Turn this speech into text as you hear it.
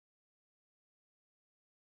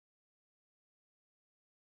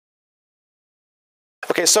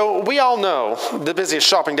Okay, so we all know the busiest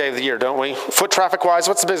shopping day of the year, don't we? Foot traffic-wise,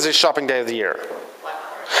 what's the busiest shopping day of the year?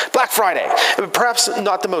 Black Friday. Perhaps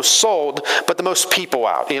not the most sold, but the most people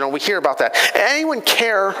out. We hear about that. Anyone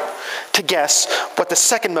care to guess what the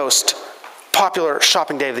second most popular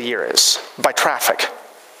shopping day of the year is by traffic?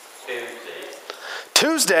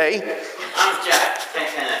 Tuesday? I'm just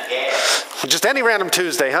thinking of gas. Just any random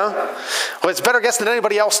Tuesday, huh? Well, it's a better guess than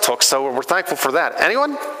anybody else took, so we're thankful for that.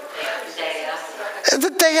 Anyone?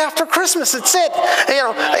 The day after Christmas, it's it.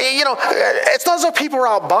 It's not as though people are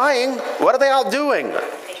out buying. What are they out doing?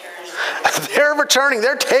 They're returning.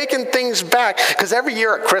 They're taking things back. Because every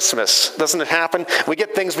year at Christmas, doesn't it happen? We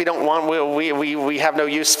get things we don't want, we have no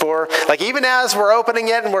use for. Like even as we're opening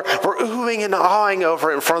it and we're oohing and awing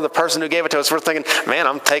over it in front of the person who gave it to us, we're thinking, man,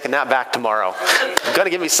 I'm taking that back tomorrow. You're going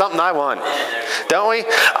to give me something I want. Don't we?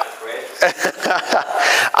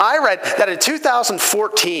 I read that in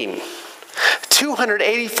 2014,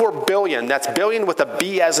 284 billion, that's billion with a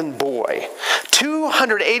B as in boy,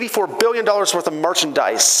 $284 billion worth of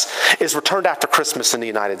merchandise is returned after Christmas in the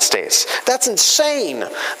United States. That's insane,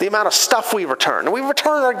 the amount of stuff we return. And we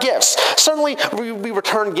return our gifts. Certainly, we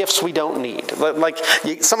return gifts we don't need. Like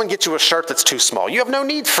someone gets you a shirt that's too small. You have no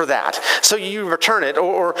need for that. So you return it,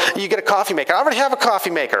 or you get a coffee maker. I already have a coffee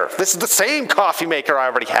maker. This is the same coffee maker I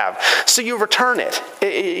already have. So you return it.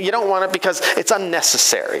 You don't want it because it's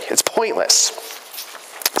unnecessary. It's pointless.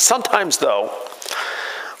 Sometimes, though,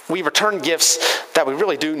 we return gifts that we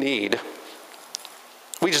really do need.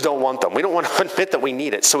 We just don't want them. We don't want to admit that we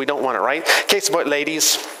need it, so we don't want it, right? Case in point,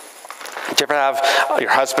 ladies, do you ever have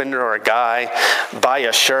your husband or a guy buy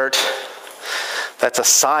a shirt that's a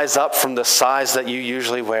size up from the size that you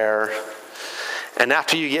usually wear, and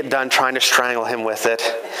after you get done trying to strangle him with it,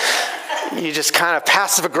 you just kind of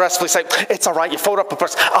passive-aggressively say, it's all right, you fold up a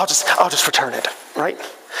person, I'll just return it, right?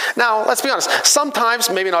 Now, let's be honest, sometimes,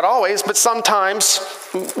 maybe not always, but sometimes,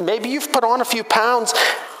 maybe you've put on a few pounds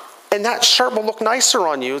and that shirt will look nicer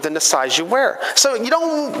on you than the size you wear. So you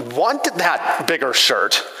don't want that bigger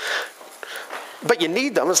shirt, but you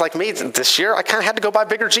need them. It's like me this year, I kind of had to go buy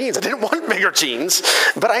bigger jeans. I didn't want bigger jeans,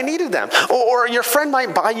 but I needed them. Or your friend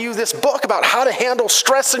might buy you this book about how to handle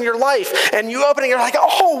stress in your life, and you open it, and you're like,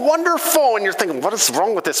 oh, wonderful. And you're thinking, what is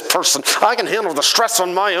wrong with this person? I can handle the stress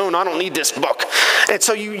on my own. I don't need this book. And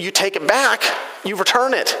so you take it back, you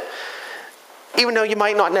return it, even though you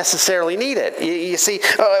might not necessarily need it. You see,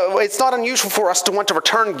 it's not unusual for us to want to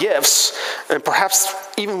return gifts, and perhaps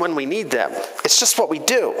even when we need them. It's just what we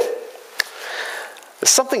do.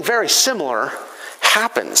 Something very similar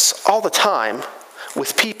happens all the time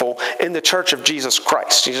with people in the Church of Jesus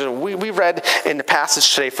Christ. We read in the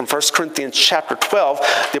passage today from 1 Corinthians chapter 12,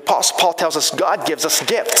 the Apostle Paul tells us God gives us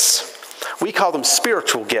gifts. We call them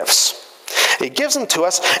spiritual gifts. He gives them to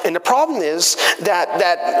us, and the problem is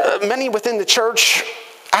that many within the church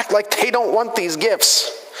act like they don't want these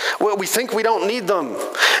gifts. Well, we think we don't need them.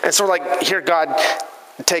 And so we're like, here, God,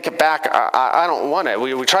 take it back. I don't want it.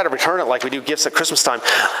 We try to return it like we do gifts at Christmas time.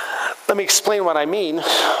 Let me explain what I mean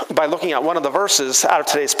by looking at one of the verses out of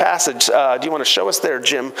today's passage. Do you want to show us there,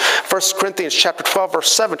 Jim? 1 Corinthians chapter 12,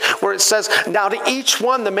 verse 7, where it says, now to each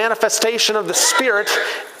one the manifestation of the Spirit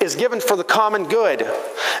is given for the common good.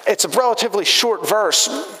 It's a relatively short verse,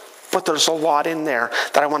 but there's a lot in there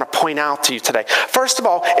that I want to point out to you today. First of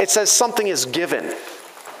all, it says something is given.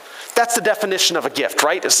 That's the definition of a gift,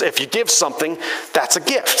 right? If you give something, that's a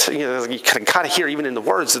gift. You can kind of hear even in the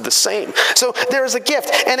words are the same. So there's a gift,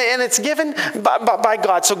 and it's given by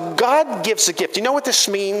God. So God gives a gift. You know what this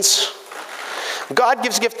means? God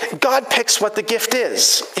gives a gift. God picks what the gift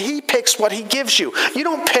is. He picks what he gives you. You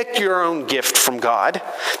don't pick your own gift from God.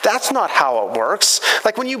 That's not how it works.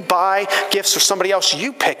 Like when you buy gifts for somebody else,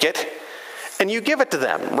 you pick it, and you give it to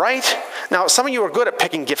them, right? Now, some of you are good at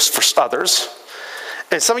picking gifts for others.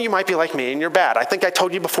 And some of you might be like me, and you're bad. I think I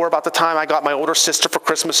told you before about the time I got my older sister for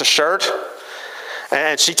Christmas a shirt.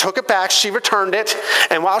 And she took it back, she returned it,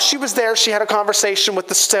 and while she was there, she had a conversation with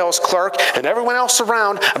the sales clerk and everyone else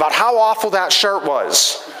around about how awful that shirt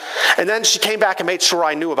was. And then she came back and made sure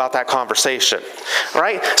I knew about that conversation,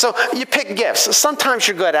 right? So you pick gifts. Sometimes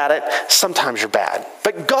you're good at it, sometimes you're bad.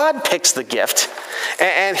 But God picks the gift,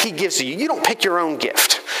 and he gives you. You don't pick your own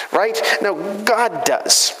gift, right? No, God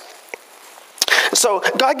does. So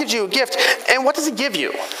God gives you a gift, and what does he give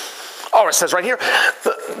you? Oh, it says right here,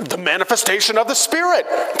 the manifestation of the Spirit.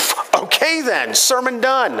 Okay then, sermon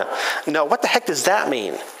done. No, what the heck does that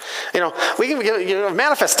mean? We can get a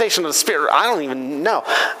manifestation of the Spirit. I don't even know.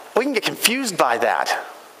 We can get confused by that.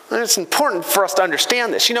 And it's important for us to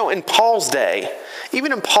understand this. In Paul's day,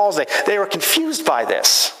 even in Paul's day, they were confused by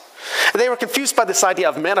this. They were confused by this idea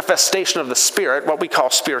of manifestation of the Spirit, what we call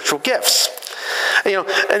spiritual gifts. And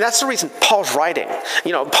that's the reason Paul's writing.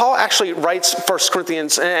 Paul actually writes 1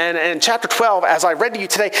 Corinthians, and in chapter 12, as I read to you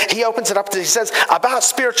today, he opens it up, he says, about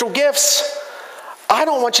spiritual gifts. I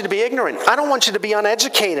don't want you to be ignorant. I don't want you to be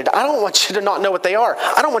uneducated. I don't want you to not know what they are.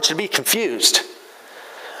 I don't want you to be confused.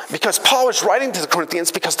 Because Paul is writing to the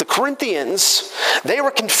Corinthians because the Corinthians, they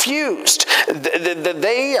were confused.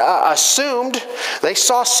 They assumed, they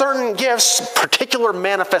saw certain gifts, particular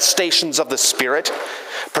manifestations of the Spirit,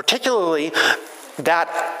 particularly that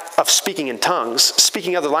of speaking in tongues,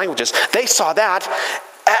 speaking other languages. They saw that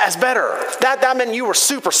as better. That meant you were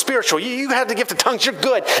super spiritual. You had the gift of tongues, you're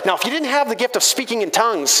good. Now, if you didn't have the gift of speaking in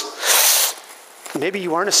tongues, maybe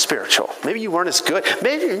you weren't as spiritual. Maybe you weren't as good.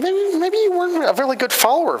 Maybe you weren't a really good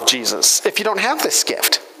follower of Jesus if you don't have this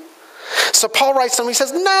gift. So Paul writes to them, he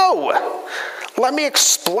says, no, let me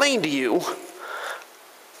explain to you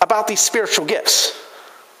about these spiritual gifts.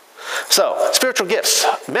 So, spiritual gifts,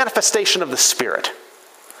 manifestation of the Spirit.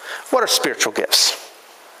 What are spiritual gifts?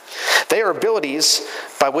 They are abilities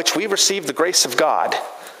by which we receive the grace of God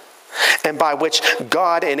and by which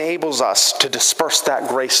God enables us to disperse that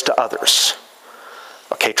grace to others.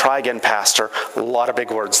 Okay, try again, Pastor. A lot of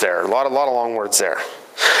big words there. A lot of long words there.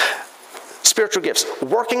 Spiritual gifts.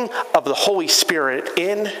 Working of the Holy Spirit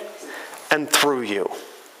in and through you.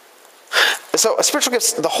 So spiritual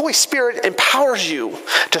gifts, the Holy Spirit empowers you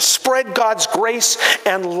to spread God's grace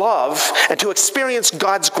and love and to experience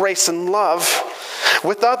God's grace and love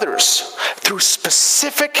with others through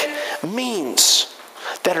specific means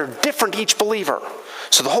that are different each believer.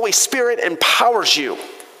 So the Holy Spirit empowers you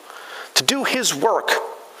to do His work,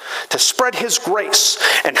 to spread His grace.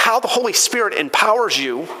 And how the Holy Spirit empowers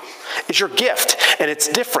you is your gift, and it's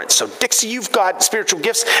different. So Dixie, you've got spiritual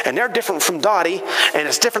gifts, and they're different from Dottie, and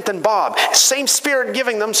it's different than Bob. Same Spirit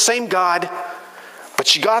giving them, same God,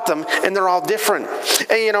 but you got them, and they're all different.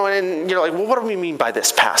 And you're like, well, what do we mean by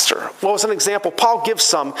this, Pastor? Well, as an example, Paul gives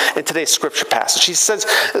some in today's scripture passage. He says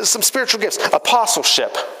some spiritual gifts,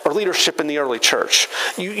 apostleship or leadership in the early church.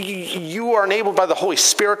 You are enabled by the Holy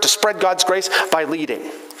Spirit to spread God's grace by leading,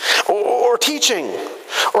 or teaching,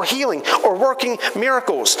 or healing, or working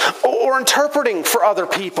miracles, or interpreting for other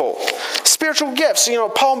people. Spiritual gifts,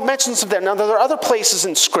 Paul mentions them. Now, there are other places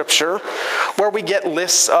in Scripture where we get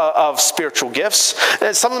lists of spiritual gifts.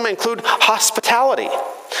 And some of them include hospitality.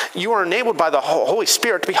 You are enabled by the Holy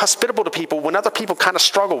Spirit to be hospitable to people when other people kind of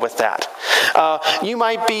struggle with that. You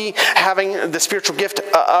might be having the spiritual gift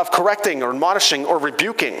of correcting or admonishing or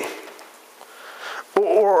rebuking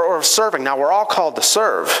or serving. Now, we're all called to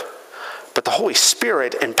serve, but the Holy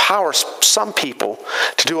Spirit empowers some people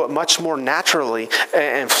to do it much more naturally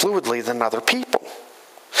and fluidly than other people.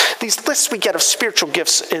 These lists we get of spiritual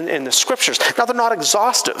gifts in the Scriptures, now they're not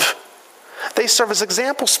exhaustive. They serve as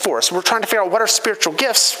examples for us. We're trying to figure out what are spiritual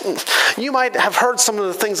gifts. You might have heard some of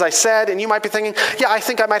the things I said, and you might be thinking, yeah, I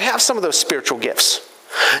think I might have some of those spiritual gifts.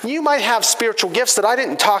 You might have spiritual gifts that I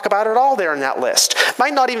didn't talk about at all there in that list.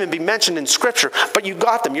 Might not even be mentioned in Scripture, but you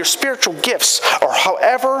got them. Your spiritual gifts, or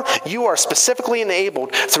however you are specifically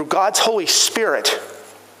enabled through God's Holy Spirit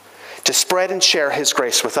to spread and share His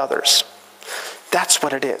grace with others. That's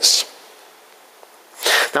what it is.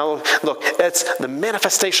 Now, look, it's the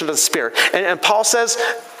manifestation of the Spirit. And Paul says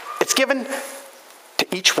it's given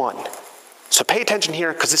to each one. So pay attention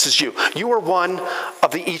here, because this is you. You are one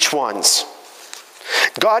of the each ones.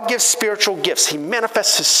 God gives spiritual gifts. He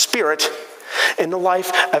manifests His Spirit in the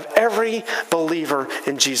life of every believer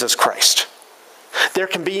in Jesus Christ. There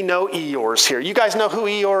can be no Eeyores here. You guys know who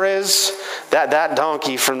Eeyore is? That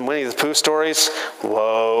donkey from Winnie the Pooh stories?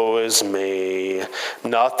 Woe is me.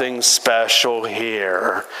 Nothing special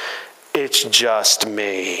here. It's just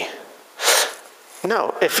me.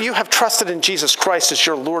 No, if you have trusted in Jesus Christ as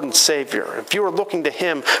your Lord and Savior, if you are looking to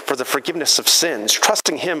Him for the forgiveness of sins,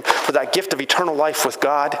 trusting Him for that gift of eternal life with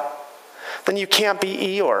God, then you can't be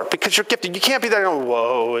Eeyore, because you're gifted. You can't be there going,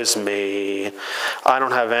 woe is me. I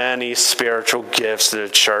don't have any spiritual gifts in the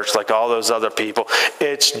church like all those other people.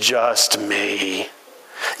 It's just me.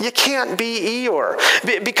 You can't be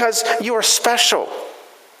Eeyore because you are special.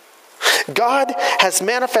 God has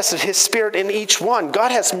manifested His Spirit in each one.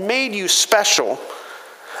 God has made you special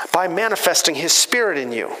by manifesting His Spirit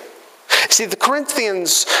in you. See, the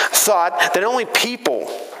Corinthians thought that only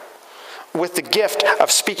people with the gift of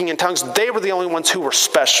speaking in tongues, they were the only ones who were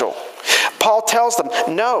special. Paul tells them,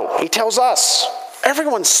 no, he tells us,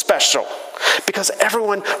 everyone's special because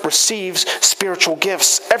everyone receives spiritual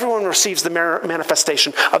gifts. Everyone receives the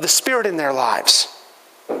manifestation of the Spirit in their lives.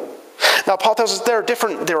 Now, Paul tells us there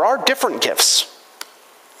are different gifts,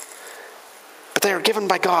 but they are given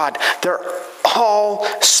by God. They're all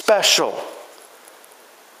special.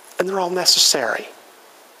 And they're all necessary.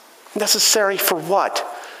 Necessary for what?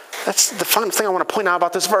 That's the final thing I want to point out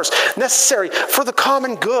about this verse. Necessary for the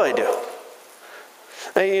common good.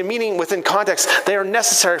 Meaning within context, they are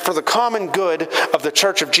necessary for the common good of the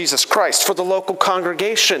Church of Jesus Christ, for the local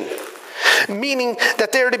congregation. Meaning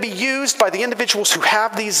that they are to be used by the individuals who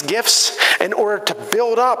have these gifts in order to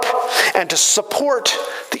build up and to support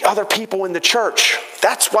the other people in the church.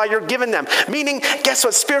 That's why you're given them. Meaning, guess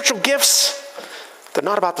what? Spiritual gifts, they're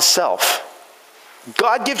not about the self.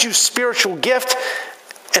 God gives you spiritual gift,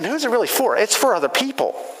 and who's it really for? It's for other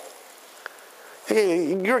people.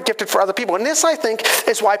 You're gifted for other people. And this, I think,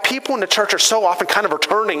 is why people in the church are so often kind of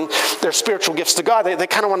returning their spiritual gifts to God. They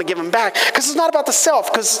kind of want to give them back. Because it's not about the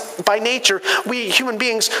self. Because by nature, we human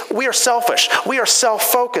beings, we are selfish. We are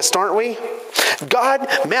self-focused, aren't we? God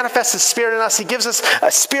manifests His Spirit in us. He gives us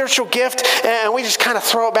a spiritual gift, and we just kind of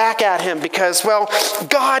throw it back at Him because, well,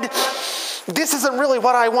 God, this isn't really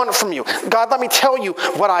what I want from you. God, let me tell you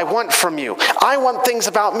what I want from you. I want things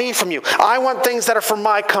about me from you. I want things that are for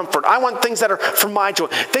my comfort. I want things that are for my joy.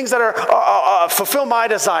 Things that are fulfill my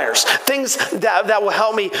desires. Things that will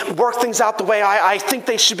help me work things out the way I think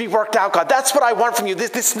they should be worked out, God. That's what I want from you.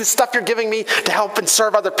 This stuff you're giving me to help and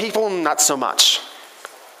serve other people, not so much.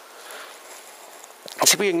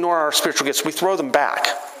 See, we ignore our spiritual gifts. We throw them back.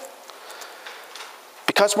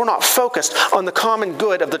 Because we're not focused on the common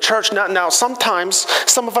good of the church. Now, sometimes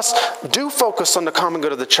some of us do focus on the common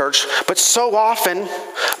good of the church, but so often,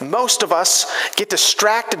 most of us get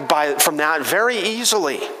distracted from that very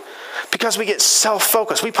easily because we get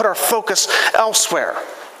self-focused. We put our focus elsewhere.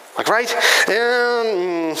 Like, right?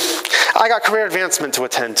 I got career advancement to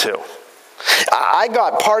attend to. I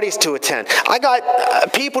got parties to attend. I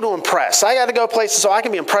got people to impress. I got to go places so I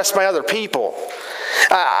can be impressed by other people.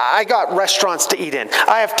 I got restaurants to eat in.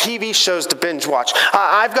 I have TV shows to binge watch.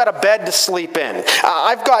 I've got a bed to sleep in.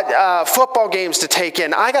 I've got football games to take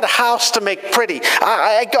in. I got a house to make pretty.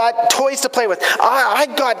 I got toys to play with. I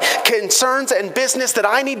got concerns and business that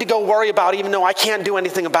I need to go worry about even though I can't do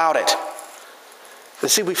anything about it. You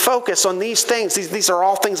see, we focus on these things. These are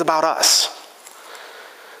all things about us.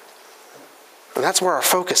 And that's where our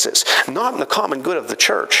focus is, not in the common good of the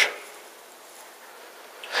church.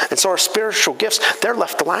 And so our spiritual gifts, they're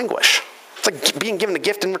left to languish. It's like being given a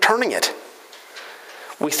gift and returning it.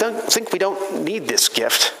 We think we don't need this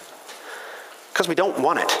gift because we don't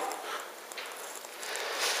want it.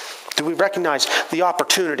 Do we recognize the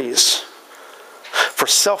opportunities for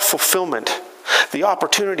self-fulfillment, the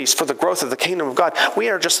opportunities for the growth of the kingdom of God, we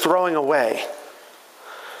are just throwing away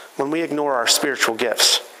when we ignore our spiritual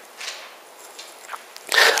gifts?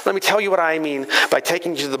 Let me tell you what I mean by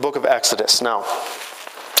taking you to the book of Exodus. Now,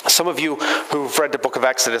 some of you who've read the book of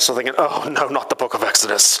Exodus are thinking, oh, no, not the book of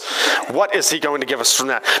Exodus. What is he going to give us from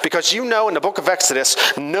that? Because you know in the book of Exodus,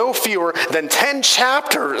 no fewer than 10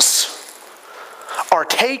 chapters are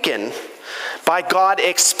taken by God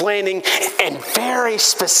explaining in very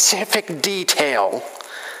specific detail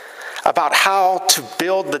about how to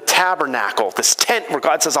build the tabernacle, this tent where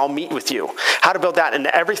God says, I'll meet with you. How to build that and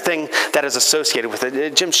everything that is associated with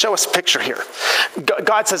it. Jim, show us a picture here.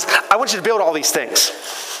 God says, I want you to build all these things.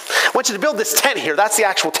 I want you to build this tent here. That's the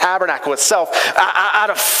actual tabernacle itself out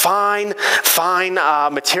of fine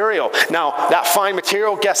material. Now, that fine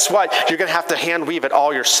material, guess what? You're going to have to hand weave it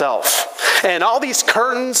all yourself. And all these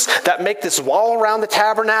curtains that make this wall around the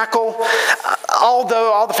tabernacle, all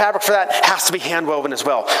the fabric for that has to be hand woven as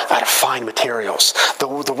well, out of fine materials,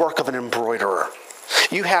 the work of an embroiderer.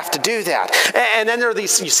 You have to do that. And then there are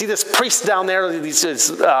these, you see this priest down there,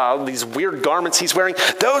 these weird garments he's wearing.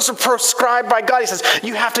 Those are prescribed by God. He says,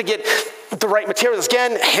 you have to get the right materials.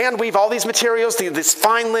 Again, hand weave all these materials, this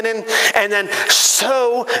fine linen, and then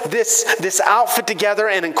sew this outfit together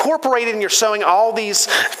and incorporate it in your sewing all these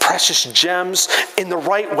precious gems in the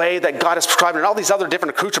right way that God has prescribed. And all these other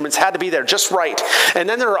different accoutrements had to be there just right. And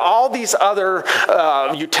then there are all these other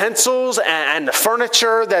utensils and the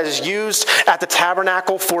furniture that is used at the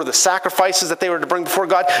tabernacle for the sacrifices that they were to bring before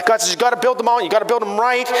God. God says, you got to build them all. You got to build them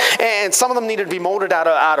right. And some of them needed to be molded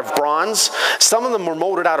out of bronze. Some of them were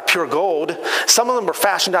molded out of pure gold. Some of them were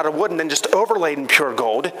fashioned out of wood and then just overlaid in pure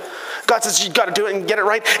gold. God says, you've got to do it and get it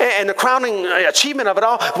right. And the crowning achievement of it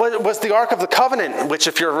all was the Ark of the Covenant, which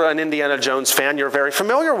if you're an Indiana Jones fan, you're very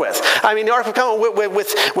familiar with. I mean, the Ark of the Covenant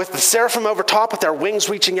with the seraphim over top with their wings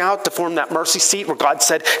reaching out to form that mercy seat where God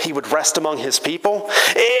said he would rest among his people.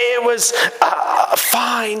 It was a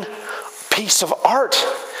fine piece of art,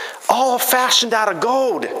 all fashioned out of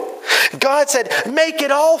gold. God said, make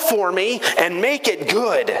it all for me and make it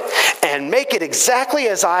good. And make it exactly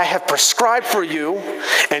as I have prescribed for you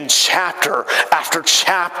in chapter after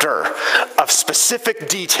chapter of specific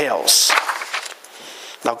details.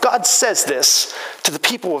 Now, God says this to the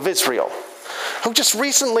people of Israel, who just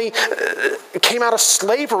recently came out of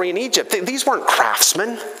slavery in Egypt. These weren't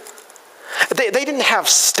craftsmen. They didn't have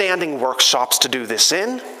standing workshops to do this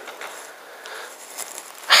in.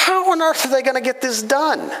 How on earth are they going to get this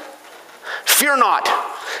done? Fear not.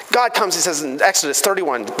 God comes, he says in Exodus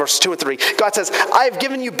 31, verses 2 and 3, God says, I have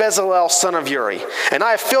given you Bezalel, son of Uri, and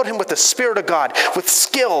I have filled him with the Spirit of God, with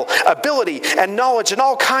skill, ability, and knowledge, and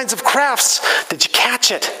all kinds of crafts. Did you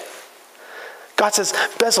catch it? God says,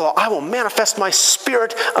 Bezalel, I will manifest my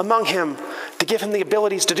Spirit among him to give him the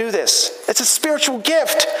abilities to do this. It's a spiritual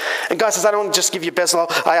gift. And God says, I don't just give you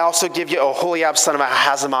Bezalel, I also give you Oholiab, son of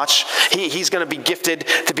Ahisamach. He's going to be gifted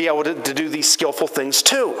to be able to do these skillful things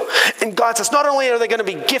too. And God says, not only are they going to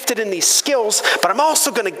be gifted in these skills, but I'm also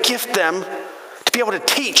going to gift them to be able to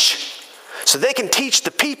teach. So they can teach the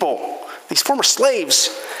people, these former slaves,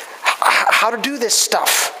 how to do this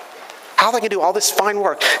stuff. How they can do all this fine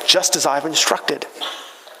work, just as I've instructed.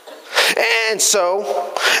 And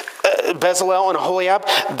so, Bezalel and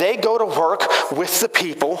Oholiab, they go to work with the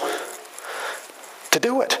people to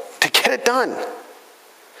do it, to get it done.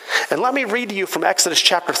 And let me read to you from Exodus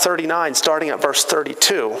chapter 39, starting at verse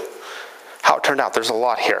 32, how it turned out. There's a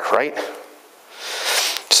lot here, right?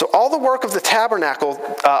 So all the work of the tabernacle,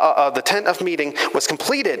 the tent of meeting, was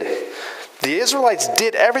completed. The Israelites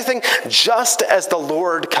did everything just as the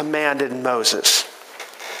Lord commanded Moses.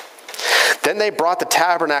 Then they brought the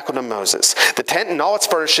tabernacle to Moses, the tent and all its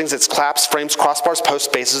furnishings, its claps, frames, crossbars, posts,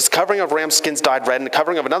 bases, covering of ram skins dyed red, and the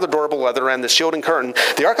covering of another durable leather, and the shield and curtain,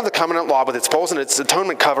 the ark of the covenant law with its poles and its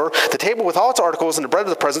atonement cover, the table with all its articles, and the bread of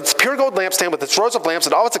the presence, the pure gold lampstand with its rows of lamps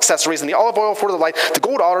and all its accessories, and the olive oil for the light, the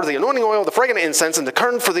gold altar, the anointing oil, the fragrant incense, and the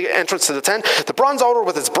curtain for the entrance to the tent, the bronze altar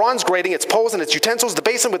with its bronze grating, its poles and its utensils, the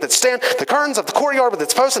basin with its stand, the curtains of the courtyard with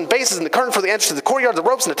its posts and bases, and the curtain for the entrance to the courtyard, the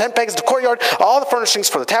ropes and the tent pegs, the courtyard, all the furnishings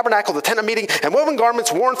for the tabernacle, the tent of meeting, and woven garments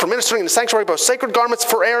worn for ministering in the sanctuary, both sacred garments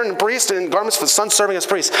for Aaron and priest, and garments for the sons serving as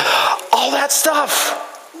priests. All that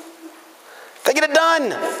stuff. They get it done.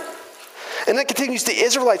 And then it continues, the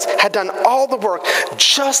Israelites had done all the work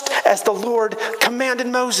just as the Lord commanded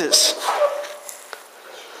Moses.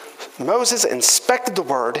 Moses inspected the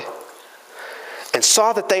word and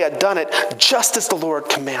saw that they had done it just as the Lord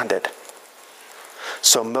commanded.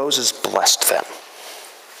 So Moses blessed them.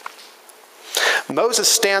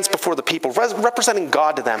 Moses stands before the people, representing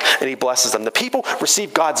God to them, and he blesses them. The people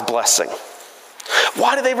receive God's blessing.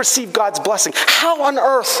 Why do they receive God's blessing? How on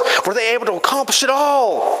earth were they able to accomplish it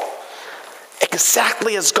all?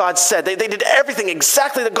 Exactly as God said. They did everything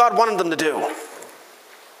exactly that God wanted them to do.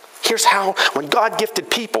 Here's how, when God gifted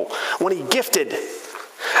people, when he gifted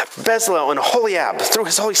Bezalel and Oholiab through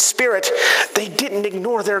his Holy Spirit, they didn't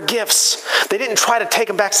ignore their gifts. They didn't try to take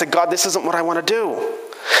them back and say, God, this isn't what I want to do.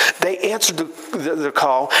 They answered the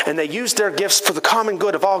call, and they used their gifts for the common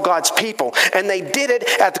good of all God's people. And they did it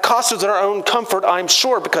at the cost of their own comfort, I'm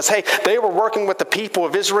sure, because, hey, they were working with the people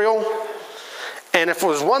of Israel. And if there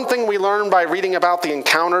was one thing we learned by reading about the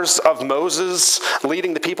encounters of Moses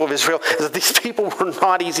leading the people of Israel, is that these people were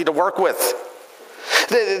not easy to work with.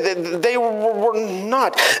 They were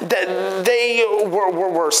not. They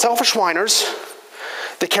were selfish whiners.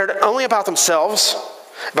 They cared only about themselves,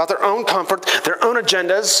 about their own comfort, their own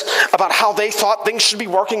agendas, about how they thought things should be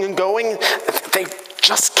working and going. They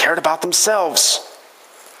just cared about themselves.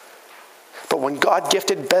 But when God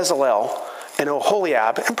gifted Bezalel and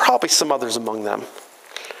Oholiab, and probably some others among them,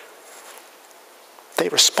 they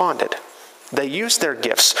responded. They used their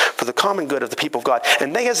gifts for the common good of the people of God.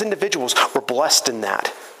 And they as individuals were blessed in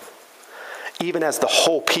that, even as the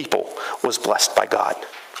whole people was blessed by God.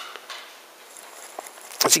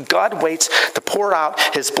 See, God waits to pour out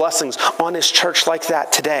his blessings on his church like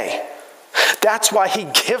that today. That's why he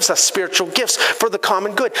gives us spiritual gifts for the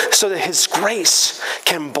common good, so that his grace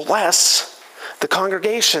can bless the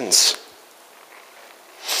congregations.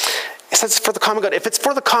 It says for the common good. If it's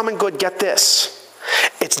for the common good, get this.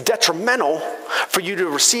 It's detrimental for you to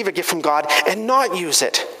receive a gift from God and not use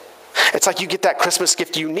it. It's like you get that Christmas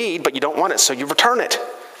gift you need, but you don't want it, so you return it.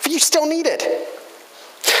 But you still need it.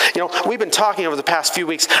 You know, we've been talking over the past few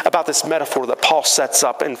weeks about this metaphor that Paul sets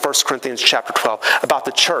up in 1 Corinthians chapter 12 about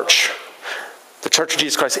the church. The church of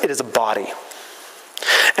Jesus Christ, it is a body.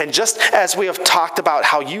 And just as we have talked about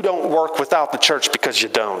how you don't work without the church because you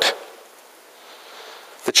don't.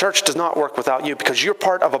 The church does not work without you because you're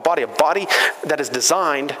part of a body that is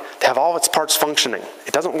designed to have all its parts functioning.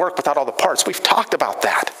 It doesn't work without all the parts. We've talked about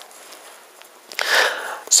that.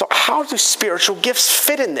 So how do spiritual gifts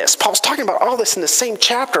fit in this? Paul's talking about all this in the same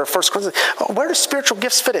chapter of 1 Corinthians. Where do spiritual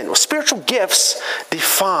gifts fit in? Well, spiritual gifts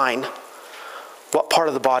define what part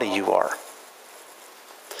of the body you are.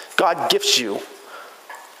 God gifts you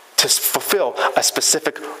to fulfill a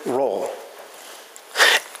specific role.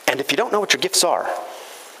 And if you don't know what your gifts are,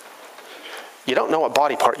 you don't know what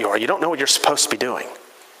body part you are. You don't know what you're supposed to be doing.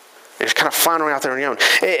 You're just kind of floundering out there on your own.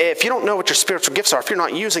 If you don't know what your spiritual gifts are, if you're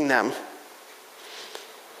not using them,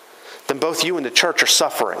 then both you and the church are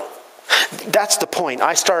suffering. That's the point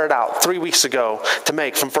I started out 3 weeks ago to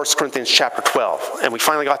make from 1 Corinthians chapter 12, and we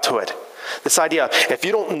finally got to it. This idea, if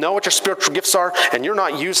you don't know what your spiritual gifts are and you're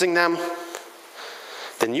not using them,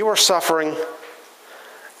 then you are suffering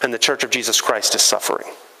and the church of Jesus Christ is suffering.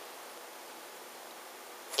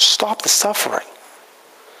 Stop the suffering.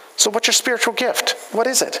 So what's your spiritual gift? What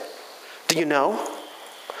is it? Do you know?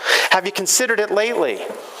 Have you considered it lately?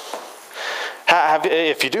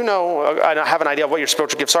 If you do know, I have an idea of what your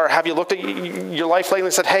spiritual gifts are, have you looked at your life lately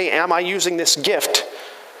and said, hey, am I using this gift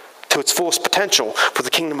to its fullest potential for the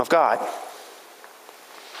kingdom of God?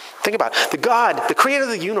 Think about it. The God, the creator of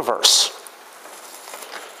the universe,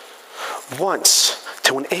 wants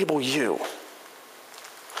to enable you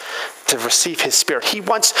to receive his spirit. He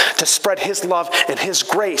wants to spread his love and his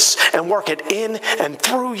grace and work it in and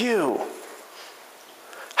through you.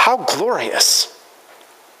 How glorious.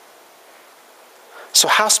 So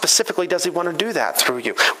how specifically does he want to do that through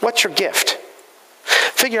you? What's your gift?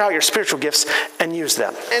 Figure out your spiritual gifts and use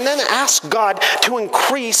them. And then ask God to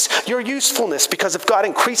increase your usefulness, because if God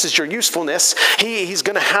increases your usefulness, he's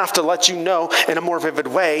going to have to let you know in a more vivid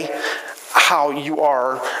way how you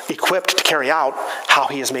are equipped to carry out how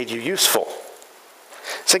he has made you useful.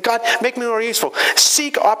 Say, God, make me more useful.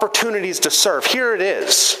 Seek opportunities to serve. Here it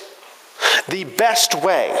is. The best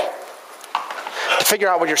way to figure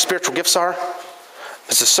out what your spiritual gifts are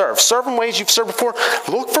is to serve. Serve in ways you've served before.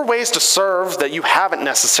 Look for ways to serve that you haven't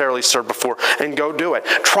necessarily served before and go do it.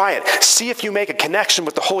 Try it. See if you make a connection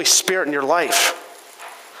with the Holy Spirit in your life.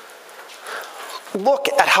 Look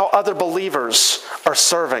at how other believers are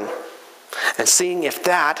serving and seeing if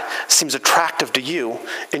that seems attractive to you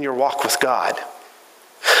in your walk with God.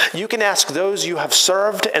 You can ask those you have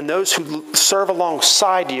served and those who serve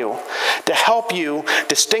alongside you to help you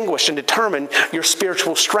distinguish and determine your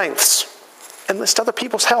spiritual strengths. Enlist other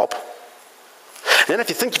people's help. And then if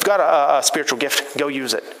you think you've got a spiritual gift, go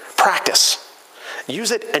use it. Practice.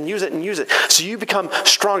 Use it and use it and use it. So you become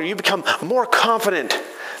stronger. You become more confident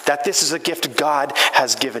that this is a gift God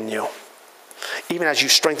has given you, even as you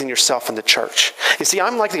strengthen yourself in the church. You see,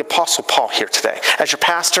 I'm like the Apostle Paul here today. As your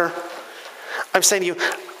pastor, I'm saying to you,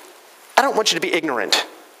 I don't want you to be ignorant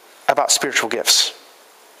about spiritual gifts.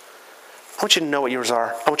 I want you to know what yours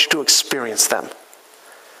are. I want you to experience them.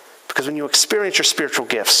 Because when you experience your spiritual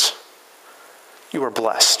gifts, you are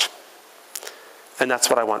blessed. And that's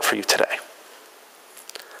what I want for you today.